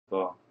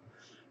football.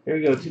 Here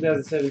we go.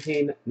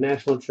 2017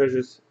 National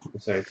Treasures.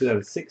 Sorry,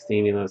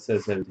 2016. You know, it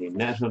says 17.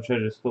 National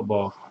Treasures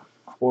football.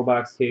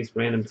 4-box case.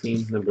 Random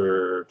teams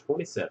number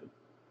 27.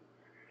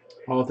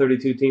 All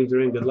 32 teams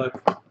are in. Good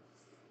luck.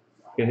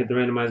 Gonna hit the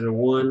randomizer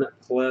 1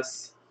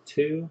 plus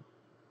 2.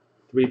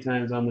 3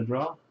 times on the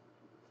draw.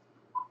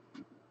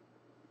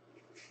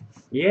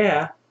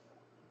 Yeah.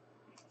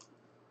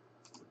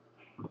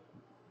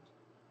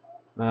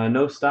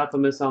 No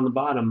Stopamus on the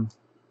bottom.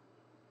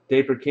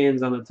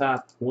 Daperkins on the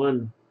top.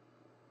 1,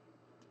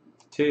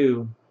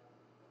 2,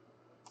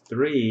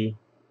 3.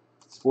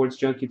 Sports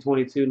Junkie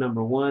 22,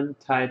 number 1.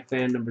 Tide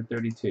Fan, number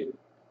 32.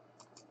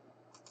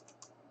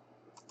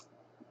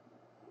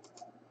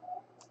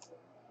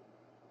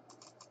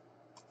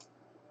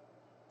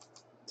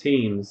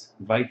 Teams,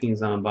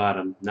 Vikings on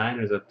bottom.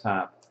 Niners up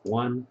top.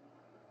 1,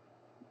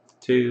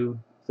 2.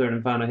 Third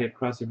and final hit.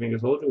 Cross your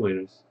fingers. Hold your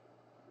winners.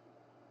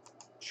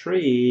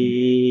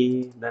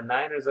 Tree. The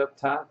Niners up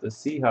top. The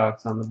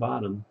Seahawks on the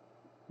bottom.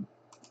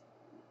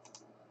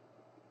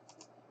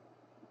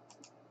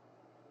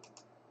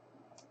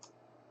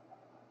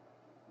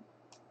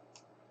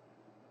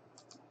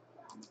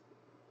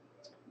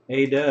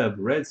 A-Dub,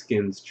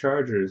 Redskins,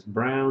 Chargers,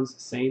 Browns,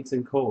 Saints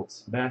and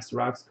Colts, Bass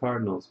Rocks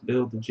Cardinals,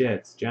 Bill the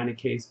Jets, Johnny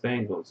Case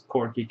Bengals,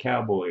 Corky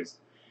Cowboys,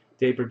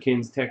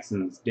 Daperkins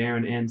Texans,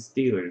 Darren N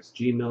Steelers,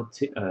 G-Mill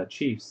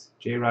Chiefs,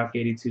 J-Rock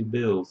 82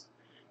 Bills,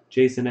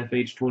 Jason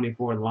FH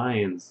 24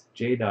 Lions,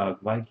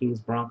 J-Dog Vikings,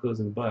 Broncos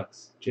and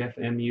Bucks, Jeff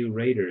MU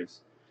Raiders,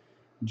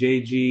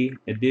 JG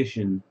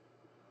Edition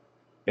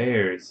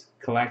Bears,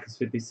 Calacas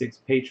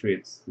 56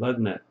 Patriots,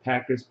 Lugnut,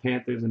 Packers,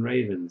 Panthers, and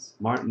Ravens,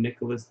 Martin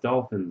Nicholas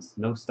Dolphins,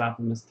 No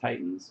Stopamus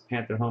Titans,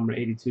 Panther Homer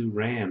 82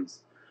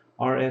 Rams,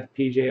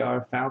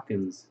 RFPJR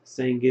Falcons,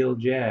 Sangil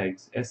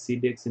Jags, SC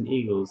Dixon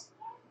Eagles,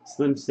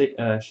 Slim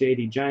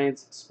Shady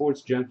Giants,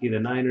 Sports Junkie the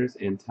Niners,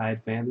 and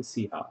Tide Fan the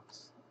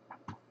Seahawks.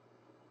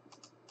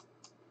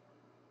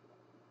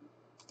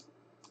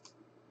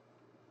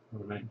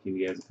 Alright, give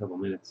you guys a couple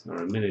minutes, or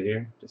a minute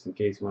here, just in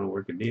case you want to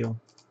work a deal.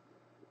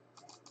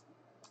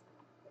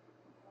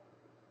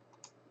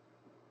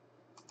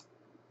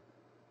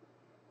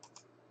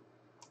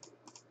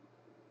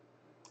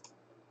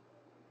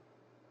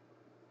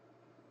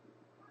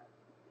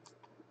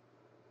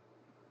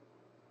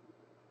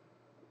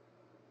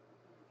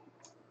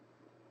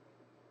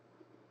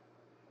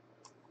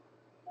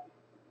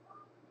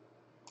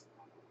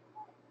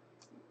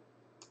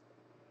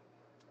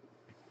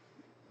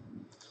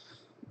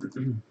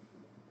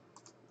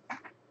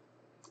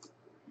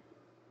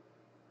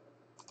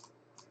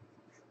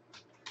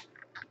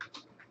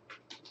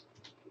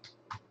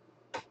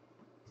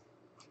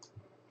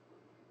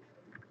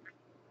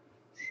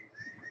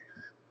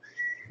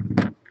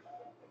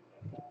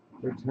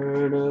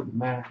 Return of the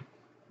Mac.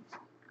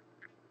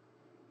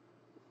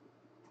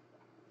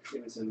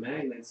 Give me some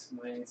magnets.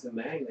 Might need some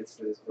magnets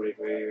for this break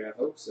right here. I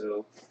hope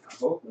so. I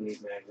hope we need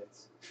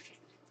magnets.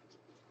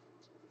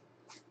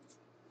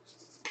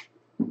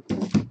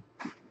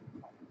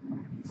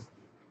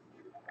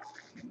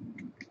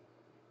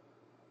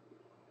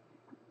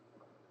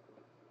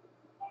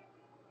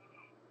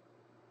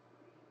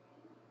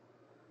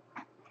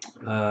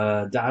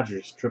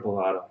 Dodgers, triple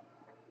auto.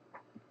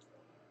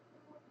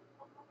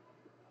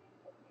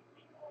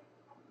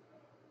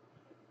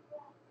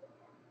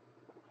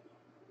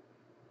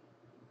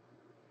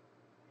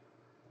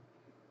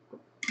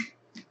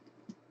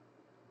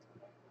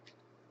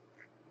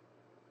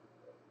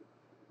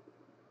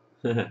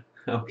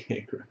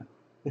 Okay, crap.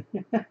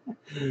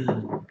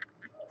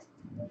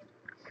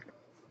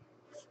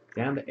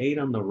 Down to 8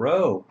 on the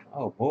row.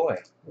 Oh boy,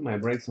 we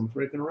might break some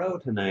freaking row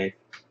tonight.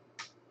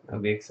 That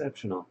would be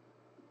exceptional.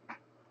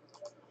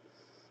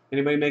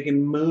 Anybody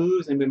making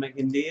moves? Anybody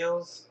making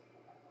deals?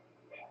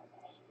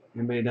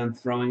 Anybody done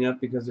throwing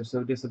up because they're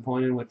so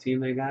disappointed in what team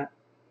they got?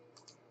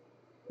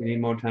 If you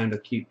need more time to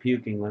keep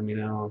puking, let me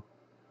know.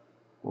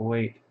 We'll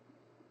wait.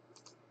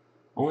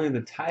 Only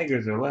the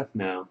Tigers are left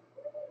now.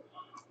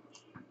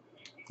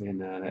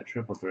 And that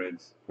triple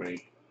threads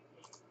break.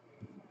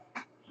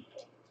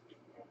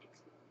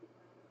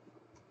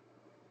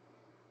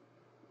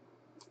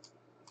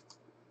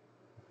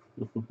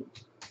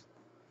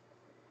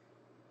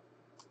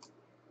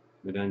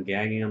 We're done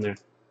gagging on their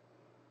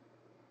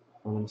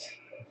arms.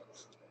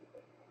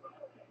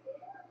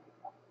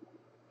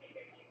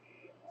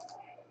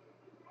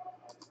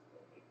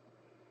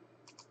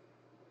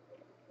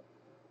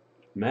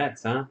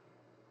 Mets, huh?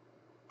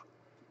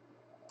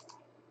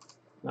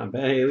 Not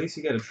bad. Hey, at least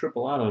you got a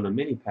triple auto and a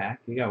mini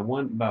pack. You got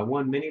about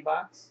one mini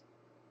box.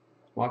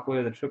 Walk away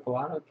with a triple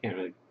auto. Can't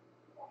really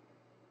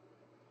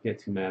get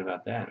too mad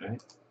about that,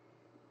 right?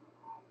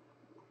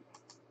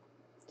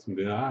 Some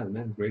good odds,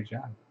 man. Great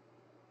job.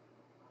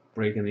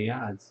 Breaking the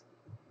odds.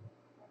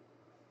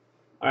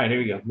 Alright, here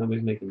we go.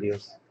 Nobody's making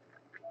deals.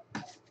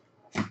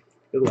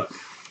 Good luck.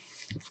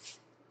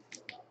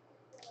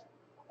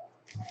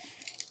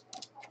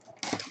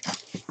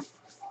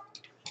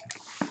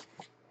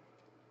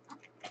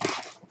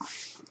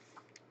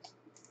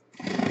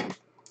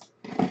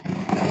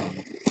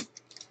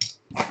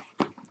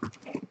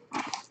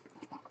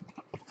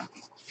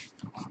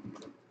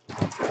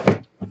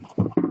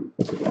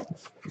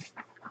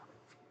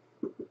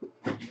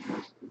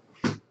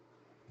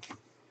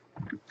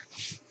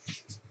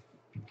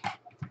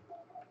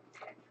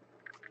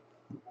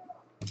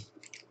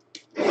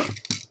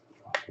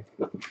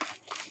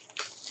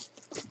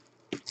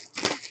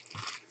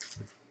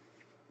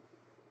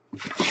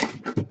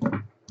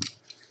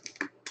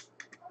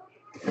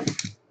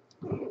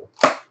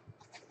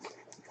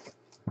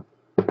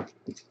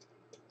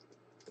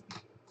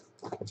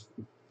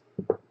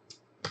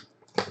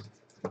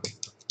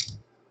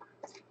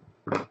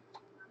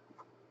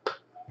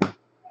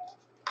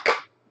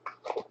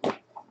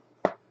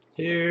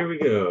 Here we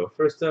go.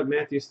 First up,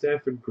 Matthew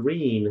Stafford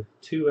green,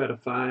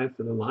 2/5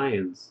 for the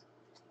Lions.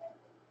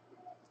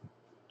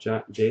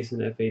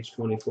 Jason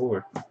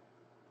FH24.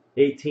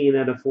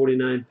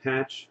 18/49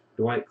 patch,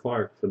 Dwight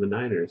Clark for the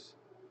Niners.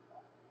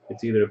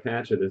 It's either a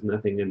patch or there's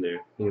nothing in there.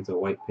 I think it's a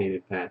white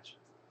painted patch.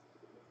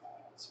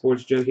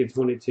 Sports Junkie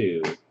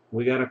 22.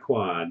 We got a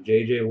quad.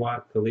 J.J.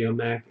 Watt, Khalil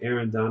Mack,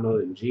 Aaron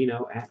Donald, and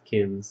Geno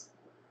Atkins.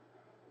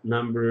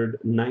 Numbered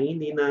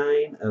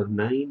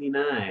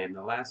 99/99.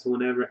 The last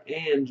one ever.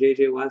 And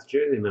J.J. Watt's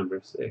jersey number.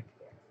 Sick.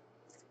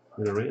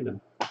 And a random.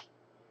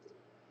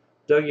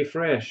 Dougie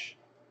Fresh.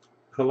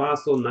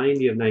 Colossal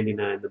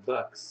 90/99. The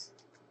Bucks.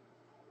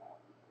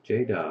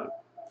 J-Dog.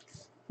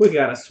 We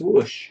got a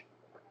swoosh.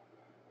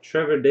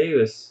 Trevor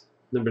Davis.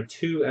 Number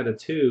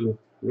 2/2.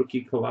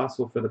 Rookie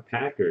Colossal for the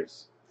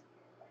Packers.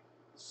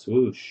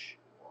 Swoosh.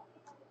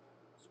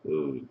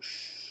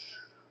 Swoosh.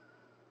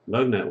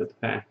 Lugnut with the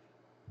pack.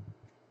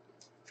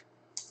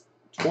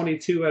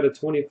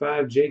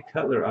 22/25 Jay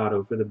Cutler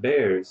auto for the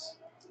Bears.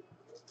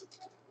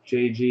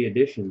 JG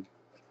edition.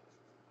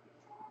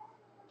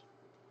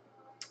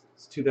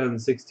 It's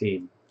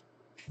 2016.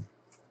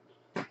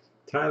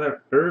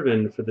 Tyler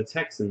Irvin for the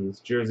Texans.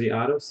 Jersey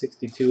auto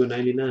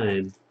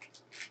 62/99.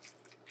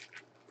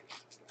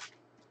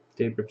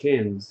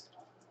 Daperkins.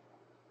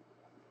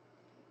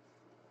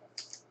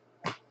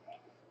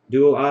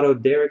 Dual auto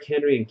Derrick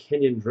Henry and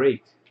Kenyon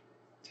Drake.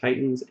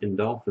 Titans and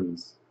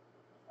Dolphins.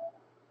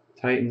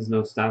 Titans,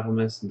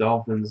 Nostradamus.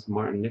 Dolphins,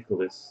 Martin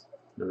Nicholas.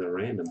 Another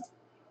random.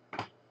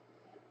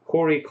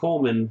 Corey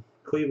Coleman,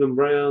 Cleveland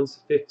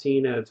Browns,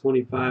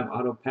 15/25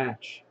 auto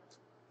patch.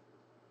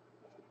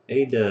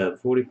 A-Dub,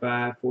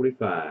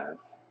 45/45.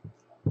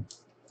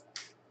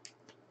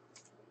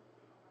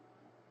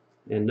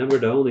 And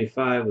numbered to only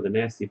 5 with a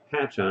nasty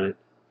patch on it.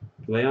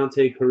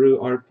 Leonte Carew,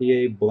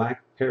 RPA,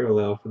 black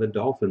parallel for the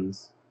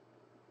Dolphins.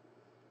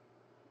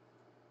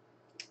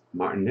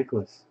 Martin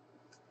Nicholas.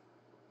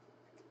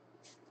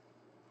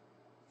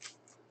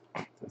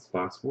 That's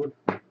box 1.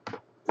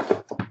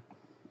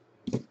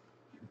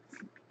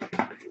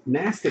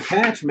 Nasty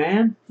patch,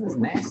 man. That's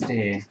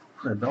nasty.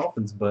 The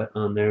Dolphin's butt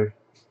on there.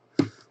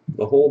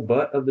 The whole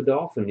butt of the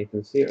dolphin. You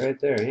can see it right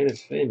there. And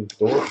its fin.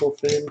 Dorsal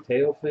fin,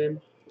 tail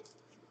fin.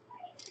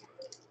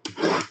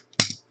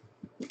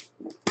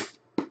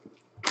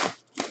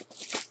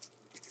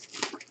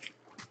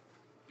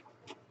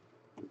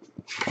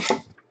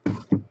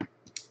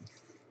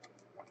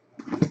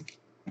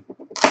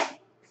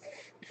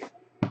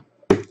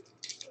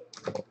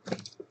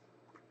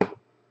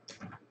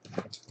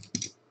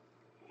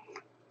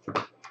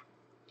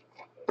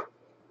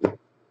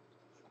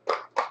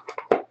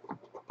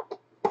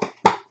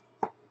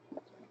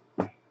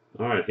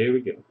 Alright, here we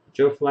go.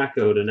 Joe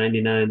Flacco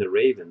 /99, the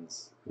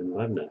Ravens in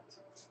Lebanon.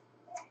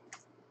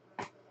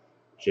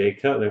 Jay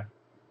Cutler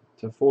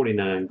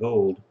 /49,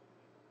 gold.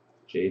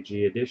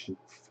 JG edition.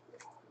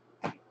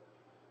 For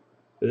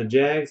the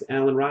Jags,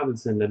 Allen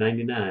Robinson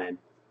 /99.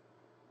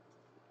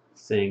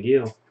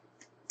 Sangiel.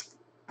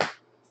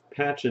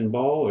 Patch and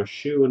ball or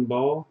shoe and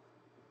ball.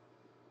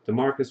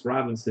 Demarcus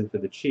Robinson for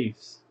the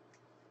Chiefs.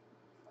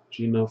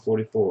 Gmail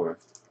 44.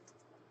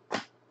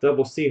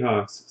 Double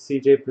Seahawks,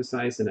 CJ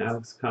Precise and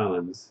Alex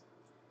Collins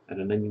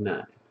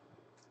 /99.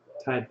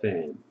 Tide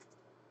fan.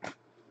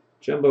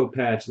 Jumbo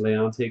patch,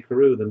 Leonte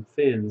Carew, them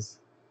Fins.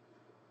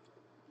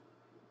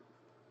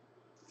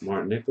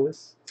 Martin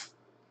Nicholas.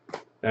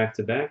 Back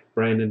to back,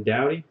 Brandon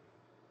Doughty.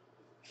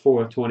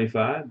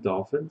 4/25,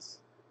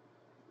 Dolphins.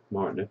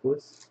 Martin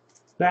Nicholas.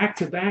 Back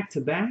to back to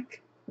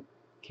back.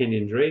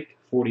 Kenyon Drake,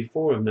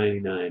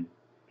 44/99.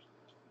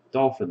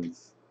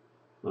 Dolphins.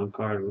 On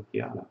card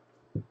rookie auto.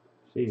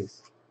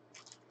 Jeez.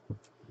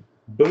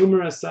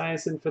 Boomer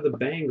Esiason for the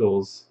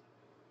Bengals.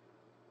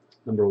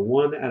 Number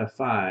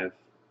 1/5.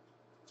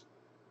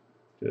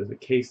 It was a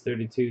case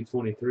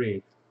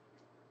 32/23.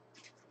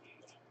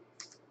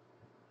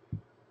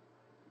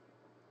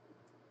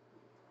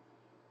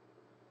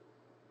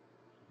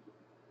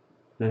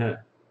 Haha.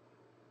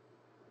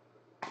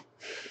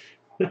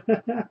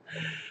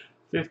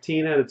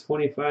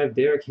 15/25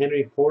 Derrick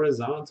Henry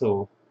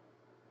horizontal.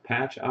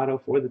 Patch auto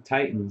for the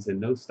Titans and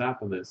no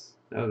stopping this.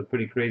 That was a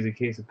pretty crazy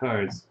case of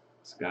cards,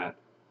 Scott.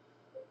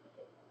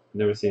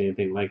 Never seen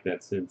anything like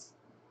that since.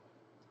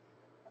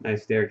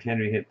 Nice Derrick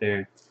Henry hit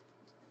there.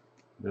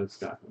 No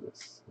stopping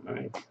this.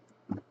 Alright.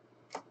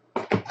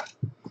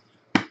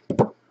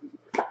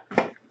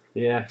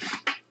 Yeah.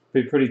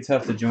 Be pretty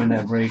tough to join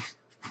that break.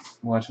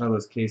 Watch all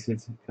those case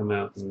hits come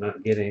out and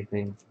not get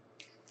anything.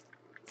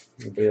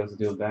 Everybody else is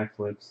doing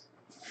backflips.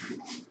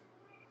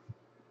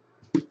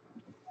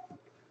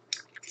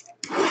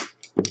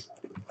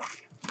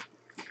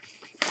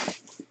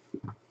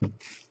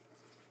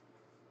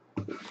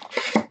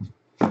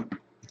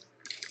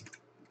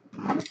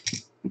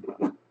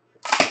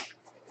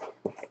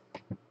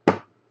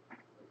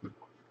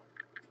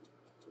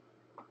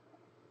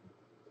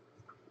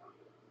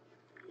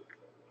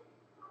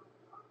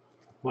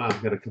 Wow,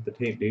 gotta cut the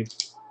tape, dude.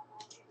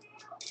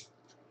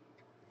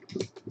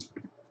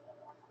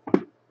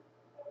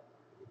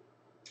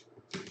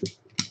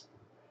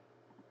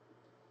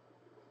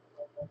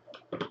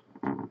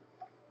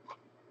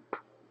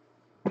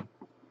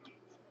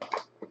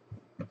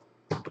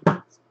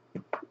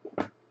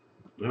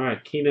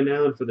 right, Keenan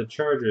Allen for the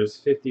Chargers,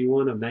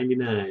 51 of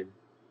 99.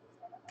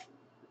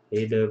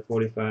 A-Dub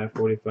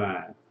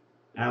 45-45.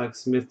 Alex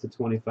Smith to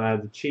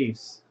 25, the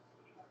Chiefs.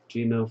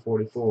 Gino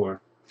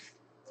 44.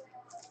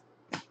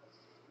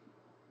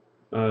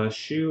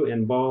 Shoe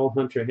and Ball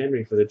Hunter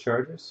Henry for the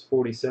Chargers,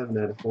 47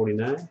 out of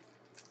 49.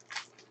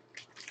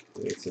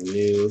 Get some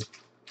new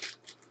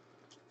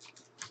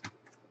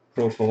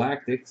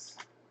prophylactics.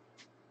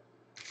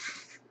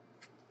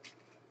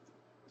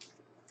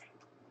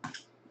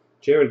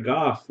 Jared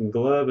Goff,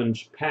 glove and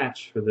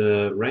patch for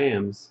the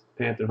Rams,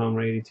 Panther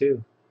Homer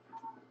 82.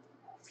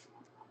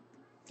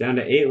 Down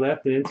to 8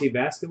 left in NT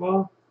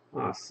basketball.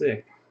 Aw,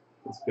 sick.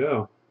 Let's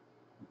go.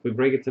 If we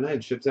break it tonight,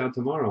 it ships out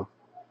tomorrow.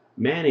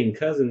 Manning,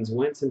 Cousins,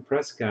 Wentz, and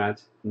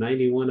Prescott,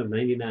 91 of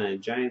 99.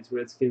 Giants,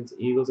 Redskins,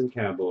 Eagles, and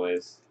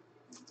Cowboys.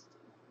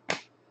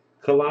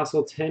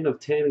 Colossal 10 of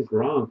 10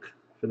 Gronk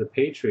for the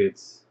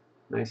Patriots.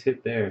 Nice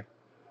hit there.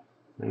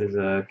 That is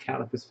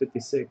Calipus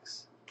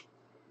 56.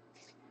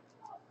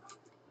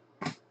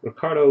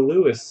 Ricardo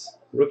Lewis,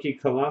 rookie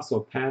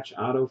Colossal patch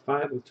auto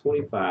 5 of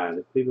 25.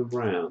 The Cleveland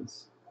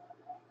Browns.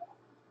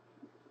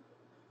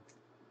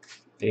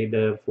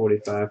 A-Dub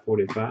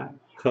 45-45.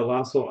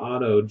 Colossal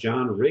auto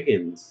John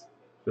Riggins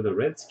for the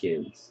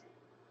Redskins.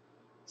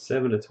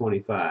 7 of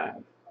 25.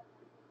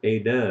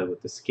 A-Dub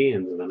with the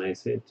Skins with a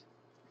nice hit.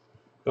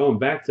 Going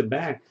back to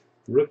back.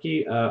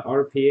 Rookie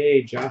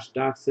RPA Josh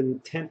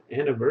Doctson 10th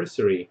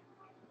anniversary.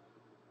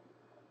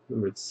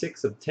 Numbered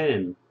 6 of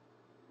 10.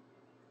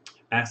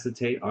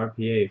 Acetate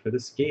RPA for the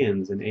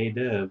Skins and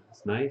A-Dub.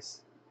 It's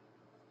nice.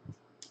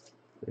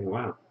 Hey,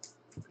 wow.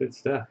 Good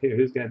stuff. Here,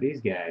 who's got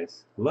these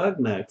guys?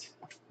 Lugnut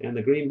and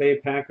the Green Bay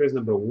Packers,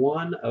 number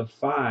 1 of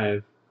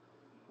 5.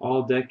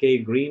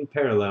 All-decade green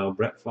parallel,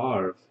 Brett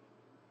Favre.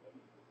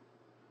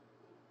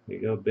 There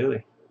you go,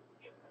 Billy.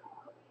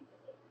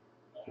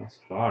 That's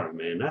Favre,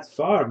 man. That's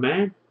Favre,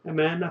 man. Hey,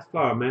 man, that's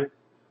Favre, man.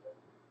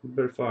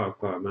 Brett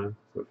Favre, man.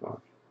 Brett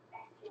Favre.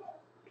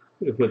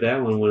 We can put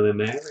that one in one of the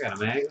mags. I got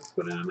a mag. Let's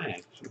put it in a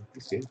mag.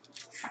 Let's see.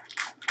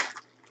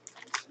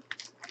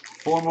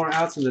 4 more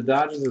outs and the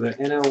Dodgers are the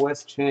NL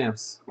West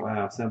champs.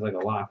 Wow, sounds like a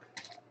lock.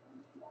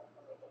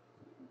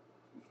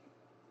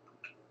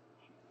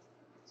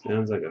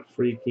 Sounds like a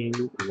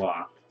freaking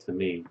lock to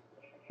me.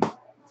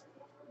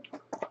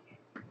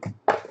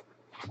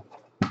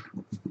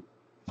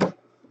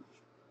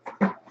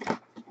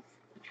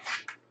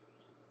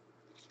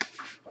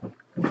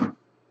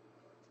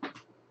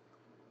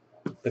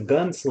 The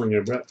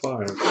gunslinger, Brett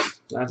Favre.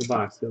 Last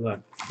box. Good luck.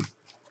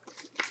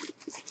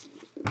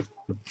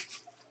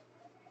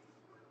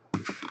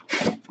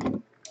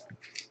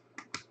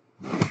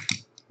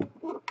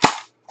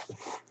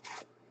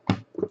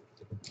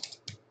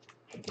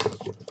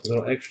 A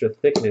little extra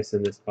thickness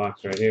in this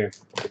box right here.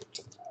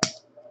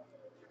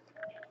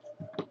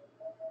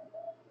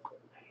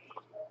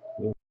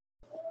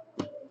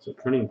 It's a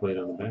printing plate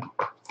on the back.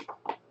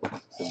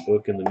 Some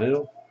book in the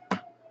middle.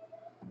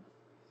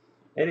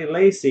 Eddie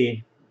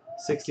Lacy,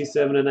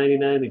 67 of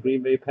 99, the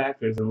Green Bay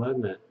Packers and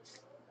Lugnut.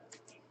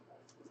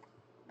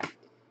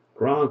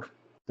 Gronk,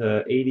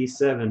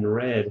 87,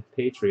 red,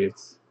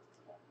 Patriots.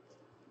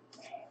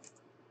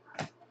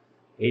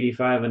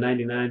 85 of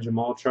 99,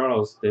 Jamal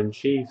Charles, them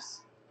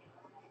Chiefs.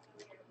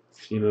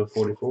 Gino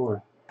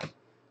 44.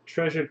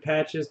 Treasured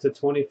patches to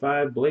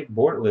 25, Blake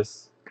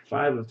Bortles,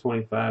 5 of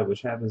 25,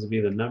 which happens to be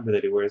the number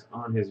that he wears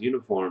on his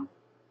uniform,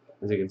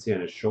 as you can see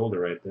on his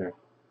shoulder right there.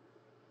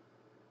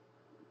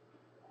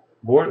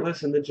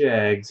 Bortles and the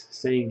Jags,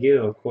 St.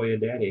 Gil, Koya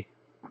Daddy.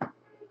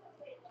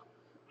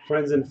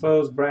 Friends and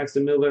foes,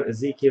 Braxton Miller,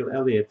 Ezekiel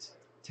Elliott,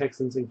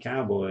 Texans and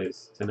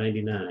Cowboys to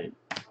 99.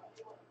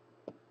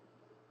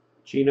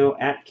 Geno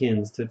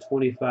Atkins to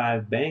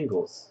 25,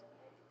 Bengals.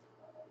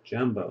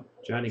 Jumbo,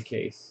 Johnny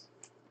Case.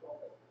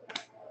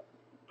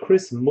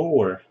 Chris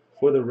Moore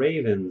for the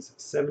Ravens,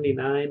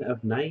 79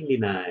 of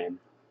 99.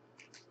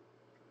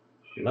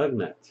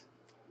 Lugnut.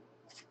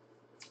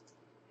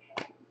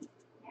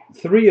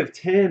 3 of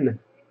 10.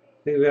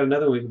 I think we got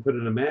another one we can put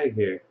in a mag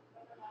here.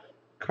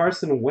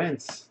 Carson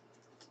Wentz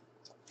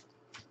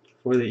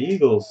for the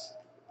Eagles.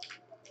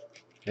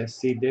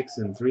 SC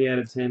Dixon, 3 out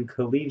of 10.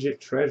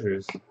 Collegiate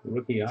Treasures,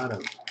 rookie auto.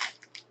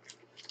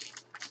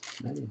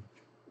 Nice.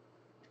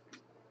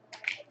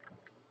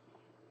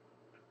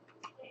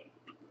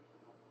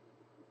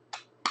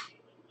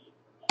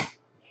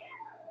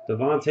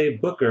 Devontae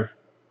Booker,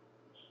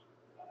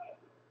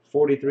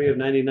 43 of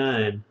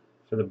 99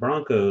 for the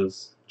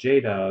Broncos.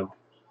 J-Dog.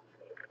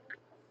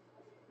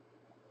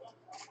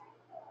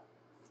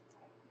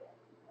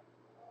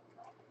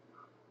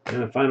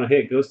 And the final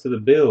hit goes to the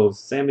Bills.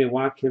 Sammy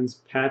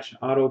Watkins patch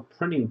auto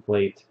printing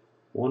plate,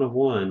 1 of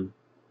 1.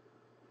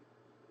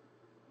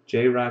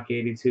 J-Rock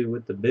 82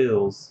 with the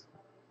Bills.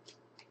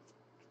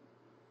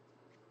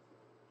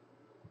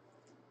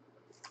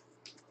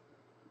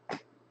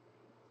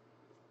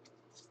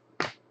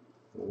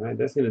 Alright,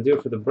 that's going to do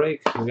it for the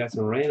break. We got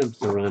some randoms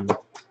to run.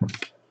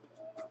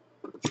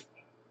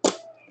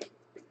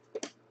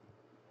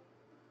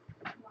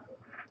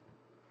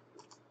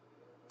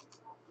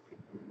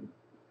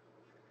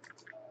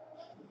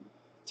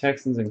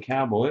 Texans and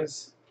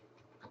Cowboys.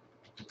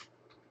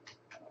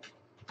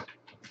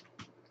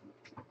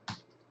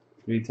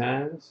 3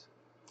 times.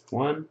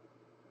 1,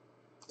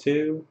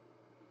 2,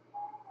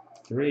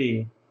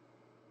 3.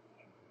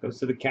 Goes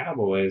to the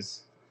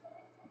Cowboys.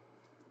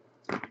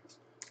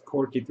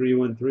 Corky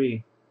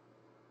 313.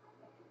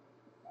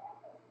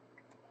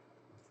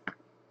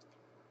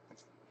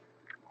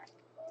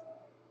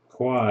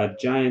 Quad,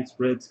 Giants,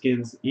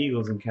 Redskins,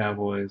 Eagles, and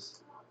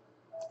Cowboys.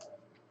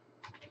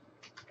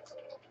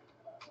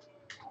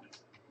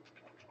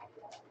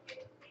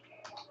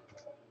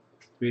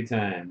 3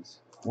 times.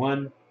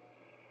 1,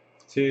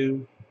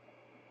 2,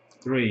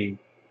 3.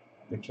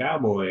 The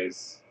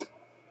Cowboys.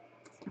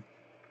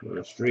 On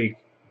a streak.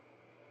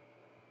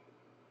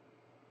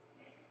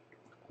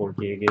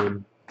 Corky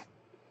again.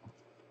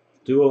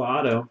 Dual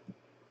auto.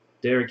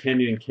 Derrick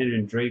Henry and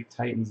Kenyon Drake,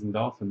 Titans and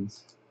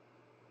Dolphins.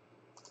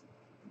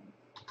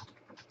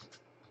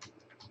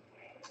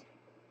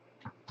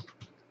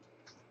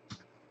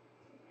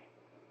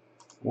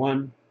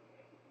 1,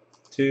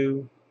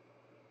 2,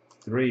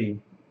 3.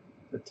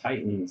 The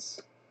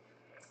Titans.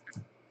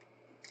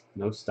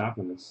 No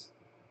stopping us.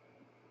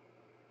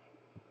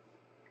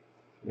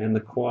 And the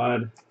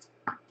quad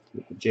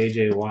with the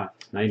J.J. Watt,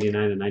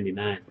 99 and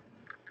 99.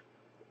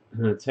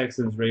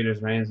 Texans,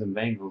 Raiders, Rams, and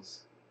Bengals.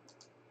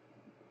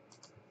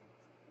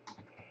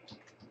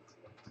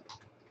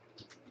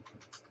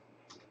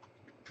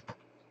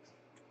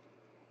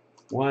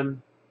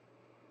 1,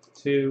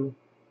 2,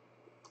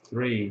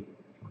 3.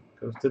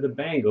 Goes to the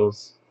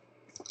Bengals.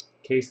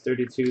 Case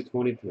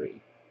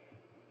 3223.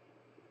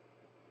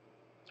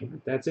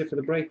 That's it for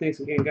the break. Thanks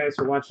again, guys,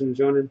 for watching and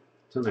joining.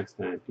 Until next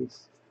time.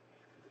 Peace.